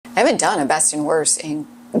I haven't done a best and worst in,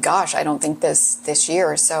 gosh, I don't think this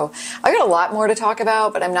year. So I got a lot more to talk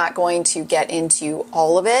about, but I'm not going to get into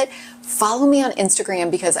all of it. Follow me on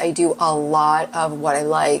Instagram because I do a lot of what I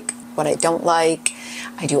like, what I don't like.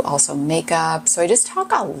 I do also makeup. So I just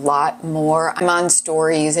talk a lot more. I'm on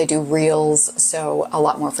stories. I do reels, so a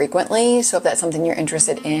lot more frequently. So if that's something you're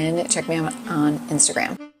interested in, check me out on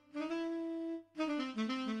Instagram.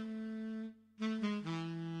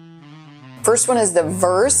 First one is the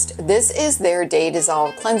Versed. This is their Day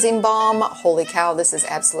Dissolve Cleansing Balm. Holy cow, this is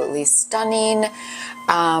absolutely stunning.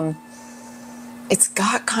 It's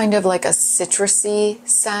got kind of like a citrusy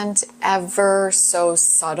scent, ever so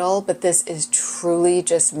subtle, but this is truly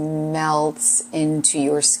just melts into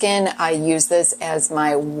your skin. I use this as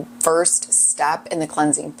my first step in the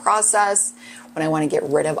cleansing process when I want to get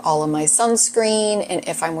rid of all of my sunscreen, and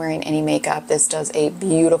if I'm wearing any makeup, this does a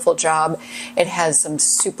beautiful job. It has some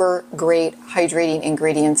super great hydrating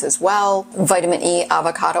ingredients as well. Vitamin E,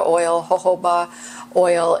 avocado oil, jojoba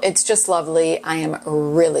oil. It's just lovely. I am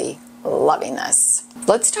really loving this.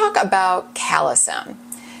 Let's talk about Calicem.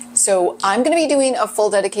 So I'm going to be doing a full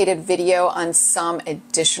dedicated video on some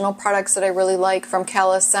additional products that I really like from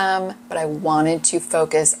Calicem, but I wanted to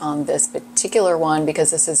focus on this particular one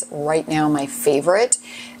because this is right now my favorite.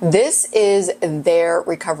 This is their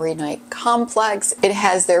Recovery Night Complex. It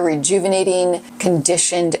has their rejuvenating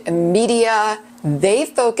conditioned media. They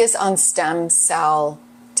focus on stem cell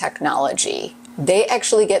technology. They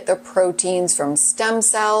actually get the proteins from stem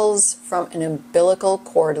cells from an umbilical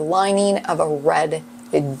cord lining of a red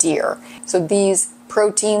deer. So these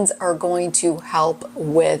proteins are going to help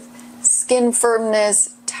with skin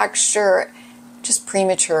firmness, texture, just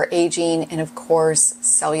premature aging, and of course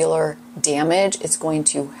cellular damage. It's going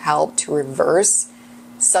to help to reverse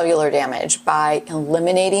cellular damage by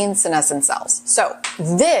eliminating senescent cells. So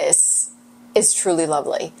this is truly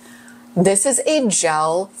lovely. This is a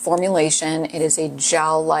gel formulation. It is a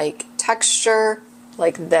gel-like texture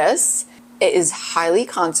like this. It is highly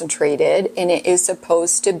concentrated and it is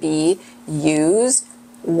supposed to be used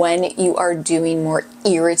when you are doing more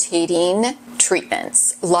irritating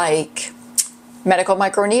treatments like medical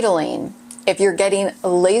microneedling. If you're getting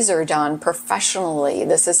laser done professionally,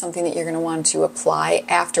 this is something that you're going to want to apply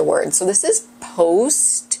afterwards. So this is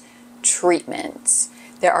post-treatment.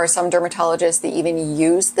 There are some dermatologists that even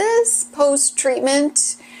use this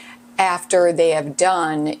post-treatment after they have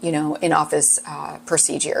done, in-office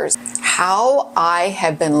procedures. How I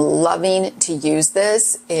have been loving to use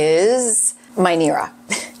this is my Nira.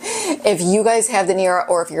 If you guys have the Nira,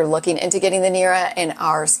 or if you're looking into getting the Nira and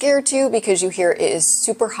are scared to because you hear it is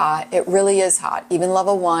super hot, it really is hot. Even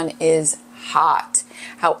level 1 is hot.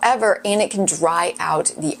 However, and it can dry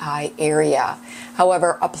out the eye area.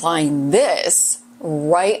 However, applying this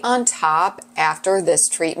right on top after this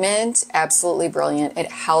treatment, absolutely brilliant.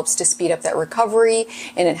 It helps to speed up that recovery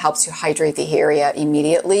and it helps to hydrate the area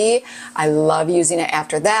immediately. I love using it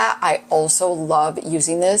after that. I also love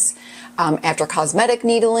using this after cosmetic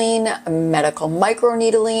needling, medical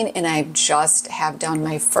microneedling, and I just have done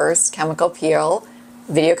my first chemical peel.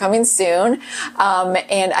 Video coming soon.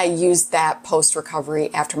 And I use that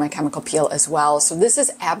post-recovery after my chemical peel as well. So this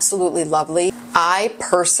is absolutely lovely. I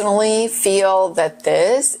personally feel that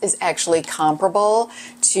this is actually comparable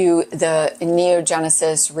to the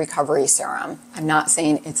Neogenesis Recovery Serum. I'm not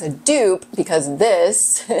saying it's a dupe because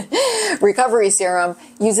this recovery serum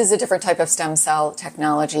uses a different type of stem cell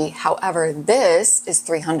technology. However, this is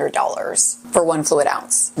 $300 for 1 fluid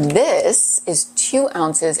ounce. This is 2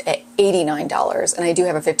 ounces at $89, and I do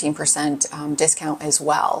have a 15% discount as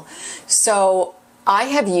well. So I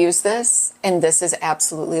have used this, and this is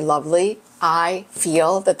absolutely lovely. I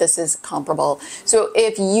feel that this is comparable. So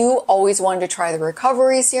if you always wanted to try the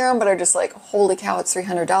recovery serum, but are just like, holy cow, it's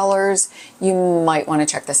 $300, you might want to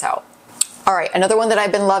check this out. All right, another one that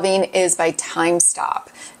I've been loving is by Time Stop.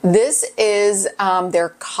 This is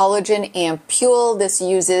their collagen ampoule. This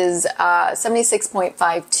uses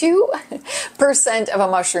 76.52% of a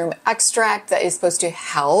mushroom extract that is supposed to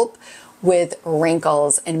help with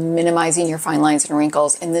wrinkles and minimizing your fine lines and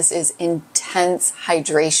wrinkles. And this is intense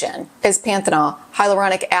hydration. It's panthenol,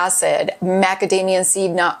 hyaluronic acid, macadamia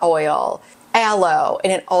seed nut oil, aloe,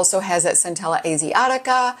 and it also has that Centella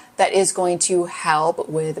asiatica that is going to help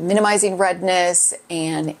with minimizing redness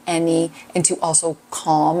and to also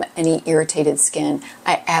calm any irritated skin.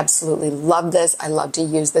 I absolutely love this. I love to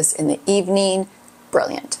use this in the evening.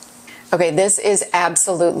 Brilliant. Okay, this is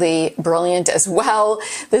absolutely brilliant as well.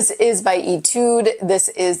 This is by Etude. This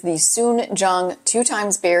is the Soon Jung 2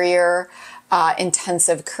 times barrier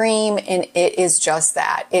intensive cream, and it is just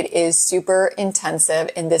that. It is super intensive,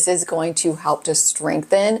 and this is going to help to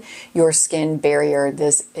strengthen your skin barrier.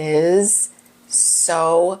 This is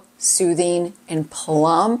so soothing and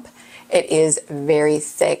plump. It is very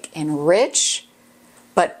thick and rich,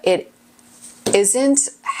 but it isn't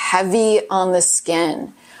heavy on the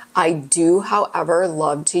skin. I do, however,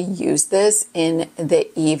 love to use this in the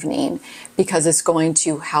evening because it's going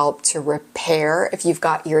to help to repair if you've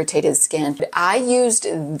got irritated skin. I used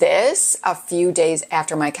this a few days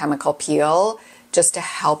after my chemical peel just to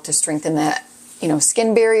help to strengthen that,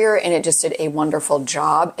 skin barrier, and it just did a wonderful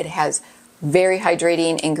job. It has very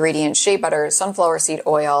hydrating ingredients: shea butter, sunflower seed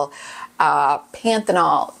oil,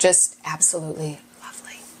 panthenol, just absolutely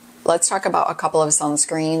lovely. Let's talk about a couple of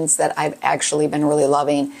sunscreens that I've actually been really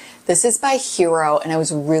loving. This is by Hero, and I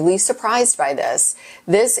was really surprised by this.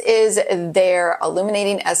 This is their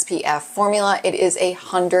Illuminating SPF formula. It is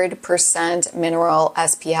 100% mineral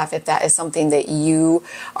SPF. If that is something that you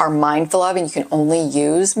are mindful of and you can only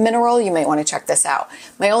use mineral, you might want to check this out.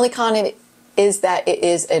 My only con is that it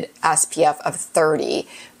is an SPF of 30.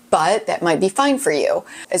 But that might be fine for you.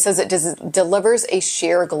 It says it delivers a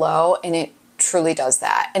sheer glow, and it truly does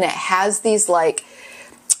that. And it has these like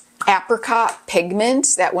apricot pigment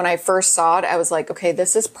that when I first saw it, I was like, okay,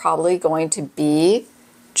 this is probably going to be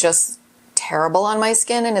just terrible on my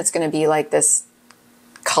skin, and it's going to be like this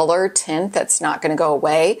color tint that's not going to go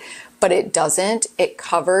away. But it doesn't. It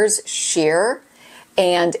covers sheer,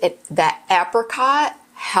 and that apricot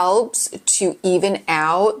helps to even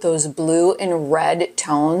out those blue and red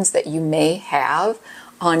tones that you may have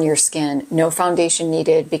on your skin. No foundation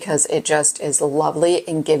needed because it just is lovely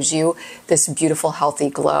and gives you this beautiful,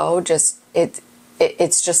 healthy glow.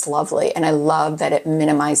 It's just lovely. And I love that it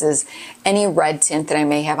minimizes any red tint that I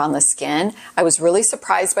may have on the skin. I was really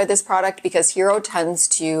surprised by this product because Hero tends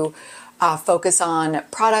to focus on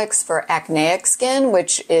products for acneic skin,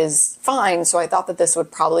 which is fine. So I thought that this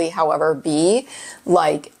would probably, however, be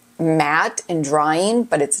like matte and drying,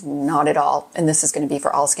 but it's not at all. And this is going to be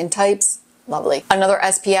for all skin types. Lovely. Another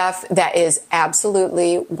SPF that is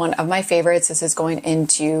absolutely one of my favorites. This is going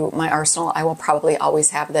into my arsenal. I will probably always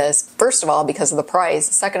have this. First of all, because of the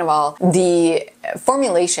price. Second of all, the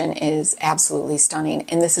formulation is absolutely stunning.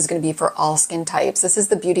 And this is going to be for all skin types. This is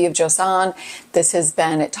the beauty of Joseon. This has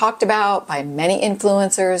been talked about by many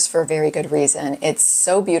influencers for a very good reason. It's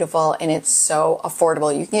so beautiful and it's so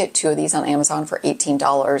affordable. You can get 2 of these on Amazon for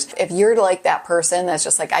 $18. If you're like that person that's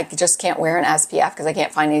just like, I just can't wear an SPF because I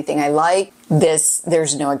can't find anything I like,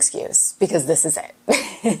 there's no excuse because this is it.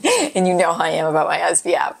 And you know how I am about my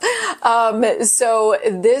SPF. So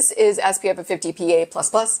this is SPF of 50 PA++++.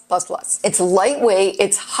 It's lightweight,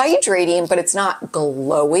 it's hydrating, but it's not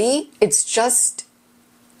glowy. It's just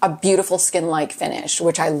a beautiful skin-like finish,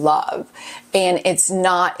 which I love. And it's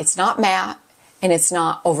not matte, and it's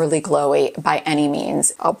not overly glowy by any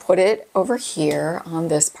means. I'll put it over here on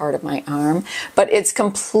this part of my arm, but it's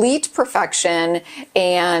complete perfection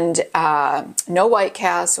and no white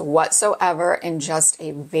cast whatsoever, and just a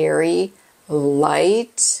very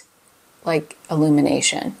light, like,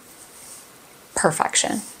 illumination.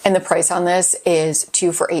 Perfection. And the price on this is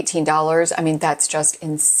 2 for $18. I mean, that's just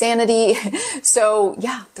insanity. So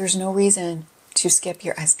yeah, there's no reason to skip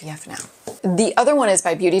your SPF now. The other one is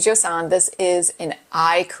by Beauty Joseon. This is an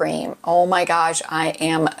eye cream. Oh my gosh, I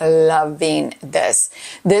am loving this.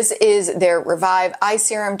 This is their Revive Eye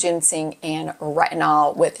Serum, Ginseng, and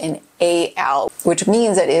Retinol with an AL, which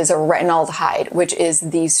means it is a retinaldehyde, which is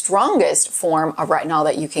the strongest form of retinol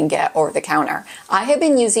that you can get over the counter. I have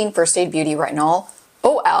been using First Aid Beauty Retinol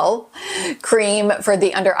OL cream for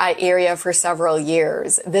the under eye area for several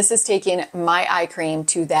years. This is taking my eye cream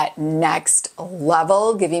to that next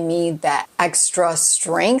level, giving me that extra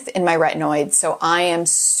strength in my retinoids. So I am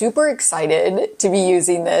super excited to be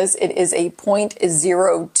using this. It is a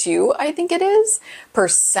 0.02, I think it is,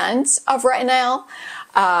 percent of retinol.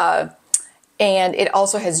 And it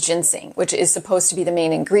also has ginseng, which is supposed to be the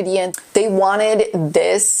main ingredient. They wanted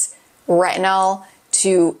this retinol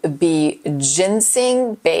to be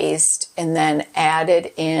ginseng based and then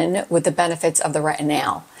added in with the benefits of the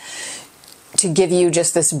retinol to give you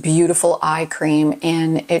just this beautiful eye cream,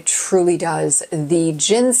 and it truly does. The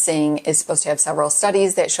ginseng is supposed to have several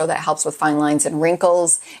studies that show that it helps with fine lines and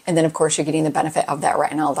wrinkles, and then of course you're getting the benefit of that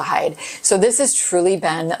retinaldehyde. So this has truly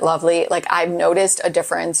been lovely. Like, I've noticed a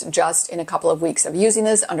difference just in a couple of weeks of using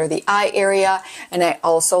this under the eye area, and I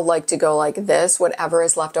also like to go like this, whatever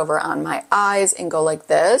is left over on my eyes, and go like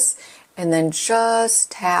this. and then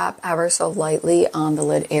just tap ever so lightly on the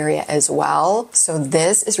lid area as well. So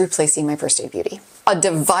this is replacing my First Aid Beauty. A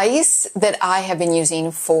device that I have been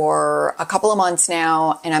using for a couple of months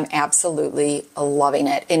now, and I'm absolutely loving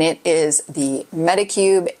it, and it is the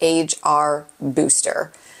Medicube Age R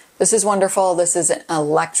Booster. This is wonderful. This is an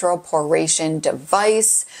electroporation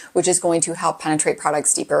device, which is going to help penetrate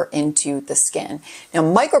products deeper into the skin. Now,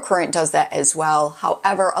 microcurrent does that as well.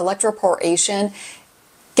 However, electroporation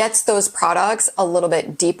gets those products a little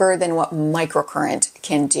bit deeper than what microcurrent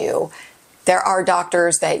can do. There are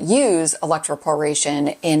doctors that use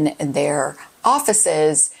electroporation in their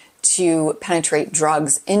offices to penetrate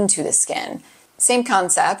drugs into the skin. Same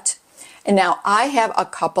concept. And now I have a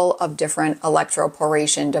couple of different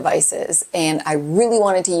electroporation devices, and I really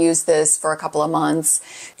wanted to use this for a couple of months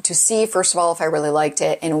to see, first of all, if I really liked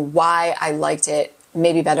it and why I liked it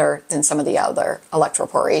maybe better than some of the other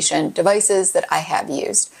electroporation devices that I have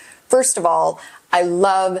used. First of all, I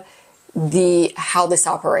love how this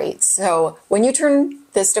operates. So when you turn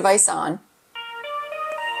this device on,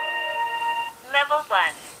 level 1,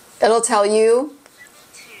 it'll tell you,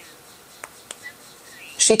 2,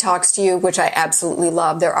 she talks to you, which I absolutely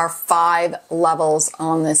love. There are 5 levels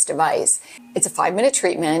on this device. It's a 5-minute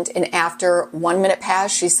treatment, and after 1 minute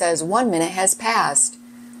passed, she says 1 minute has passed,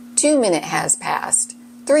 2 minutes has passed,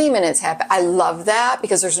 3 minutes have passed. I love that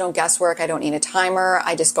because there's no guesswork. I don't need a timer.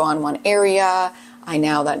 I just go on one area. I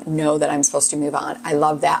now know that I'm supposed to move on. I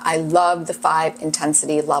love that. I love the 5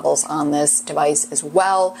 intensity levels on this device as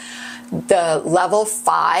well. The level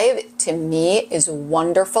 5 to me is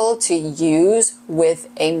wonderful to use with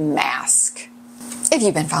a mask. If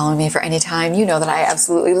you've been following me for any time, you know that I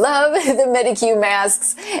absolutely love the Medicube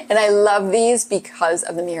masks, and I love these because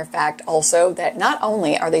of the mere fact also that not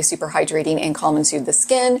only are they super hydrating and calm and soothe the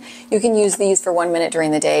skin, you can use these for 1 minute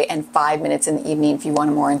during the day and 5 minutes in the evening if you want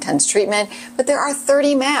a more intense treatment, but there are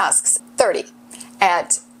 30 masks, 30,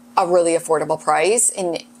 at a really affordable price,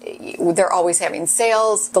 and they're always having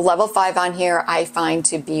sales. The level 5 on here I find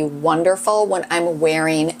to be wonderful when I'm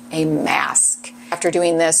wearing a mask. After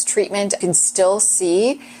doing this treatment, I can still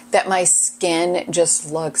see that my skin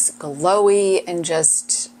just looks glowy and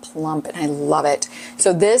just plump, and I love it.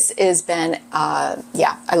 So this has been,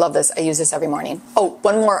 yeah, I love this. I use this every morning. Oh,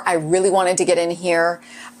 one more I really wanted to get in here.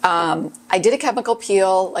 I did a chemical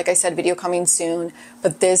peel, like I said, video coming soon,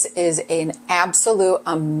 but this is an absolute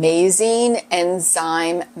amazing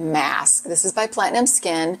enzyme mask. This is by Platinum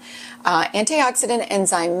Skin, antioxidant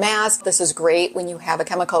enzyme mask. This is great when you have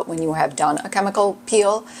when you have done a chemical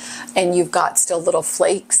peel and you've got still little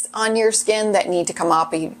flakes on your skin that need to come off,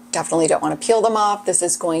 but you definitely don't want to peel them off. This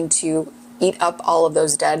is going to eat up all of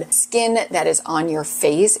those dead skin that is on your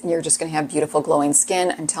face, and you're just going to have beautiful glowing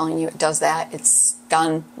skin. I'm telling you, it does that. It's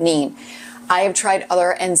stunning. I have tried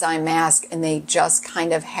other enzyme masks, and they just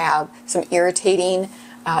kind of have some irritating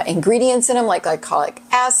ingredients in them, like glycolic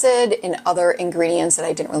acid and other ingredients that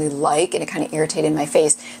I didn't really like, and it kind of irritated my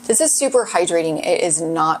face. This is super hydrating. It is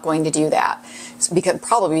not going to do that,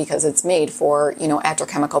 probably because it's made for, after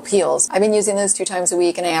chemical peels. I've been using this 2 times a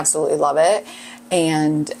week, and I absolutely love it.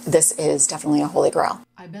 And this is definitely a holy grail.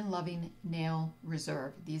 I've been loving Nail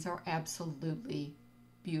Reserve. These are absolutely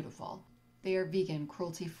beautiful. They are vegan,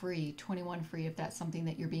 cruelty-free, 21-free if that's something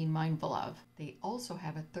that you're being mindful of. They also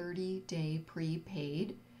have a 30-day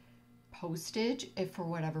prepaid postage if for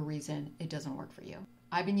whatever reason it doesn't work for you.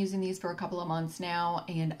 I've been using these for a couple of months now,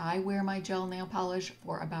 and I wear my gel nail polish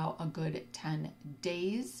for about a good 10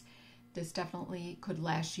 days. This definitely could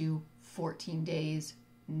last you 14 days,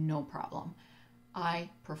 no problem. I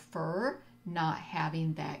prefer not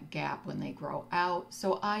having that gap when they grow out,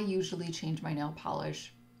 so I usually change my nail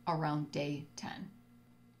polish around day 10.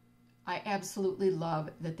 I absolutely love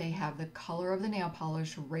that they have the color of the nail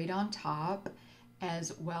polish right on top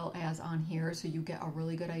as well as on here, so you get a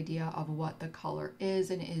really good idea of what the color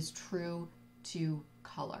is and is true to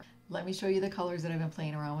color. Let me show you the colors that I've been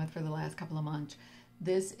playing around with for the last couple of months.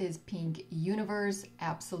 This is Pink Universe,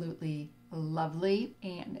 absolutely lovely,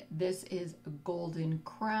 and this is Golden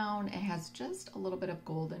Crown. It has just a little bit of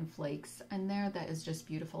golden flakes in there that is just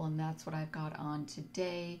beautiful, and that's what I've got on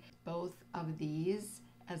today. Both of these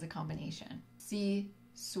as a combination. Sea,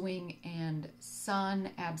 Swing, and Sun,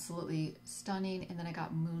 absolutely stunning, and then I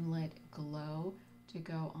got Moonlit Glow to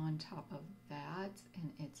go on top of that,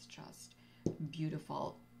 and it's just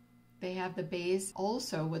beautiful. They have the base.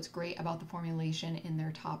 Also, what's great about the formulation in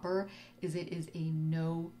their topper is it is a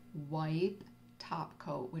no wipe top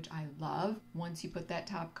coat, which I love. Once you put that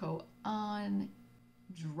top coat on,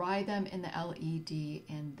 dry them in the LED,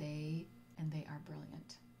 and they are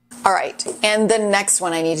brilliant. All right, and the next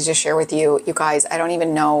one I needed to share with you, you guys, I don't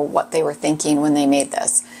even know what they were thinking when they made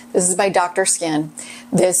this. This is by Dr. Skin.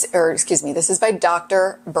 This is by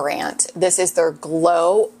Dr. Brandt. This is their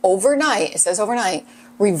Glow Overnight, it says overnight,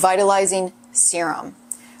 Revitalizing Serum.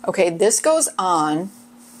 Okay, this goes on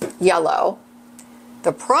yellow.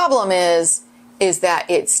 The problem is that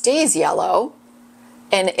it stays yellow.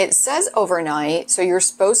 And it says overnight, so you're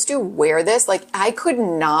supposed to wear this. Like, I could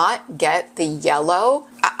not get the yellow.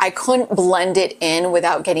 I couldn't blend it in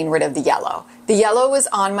without getting rid of the yellow. The yellow was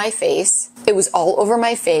on my face. It was all over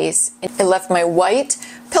my face. It left my white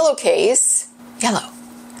pillowcase yellow.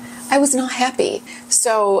 I was not happy.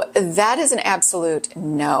 So that is an absolute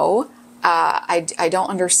no. I don't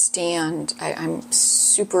understand. I was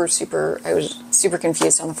super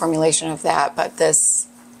confused on the formulation of that, but this,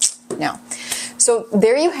 no. So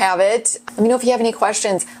there you have it. Let me know if you have any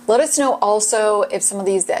questions. Let us know also if some of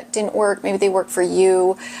these that didn't work, maybe they work for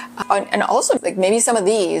you. And also, like, maybe some of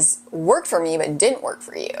these worked for me but didn't work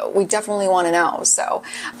for you. We definitely want to know. So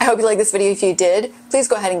I hope you liked this video. If you did, please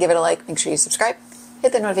go ahead and give it a like. Make sure you subscribe.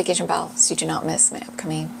 Hit the notification bell so you do not miss my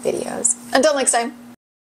upcoming videos. Until next time.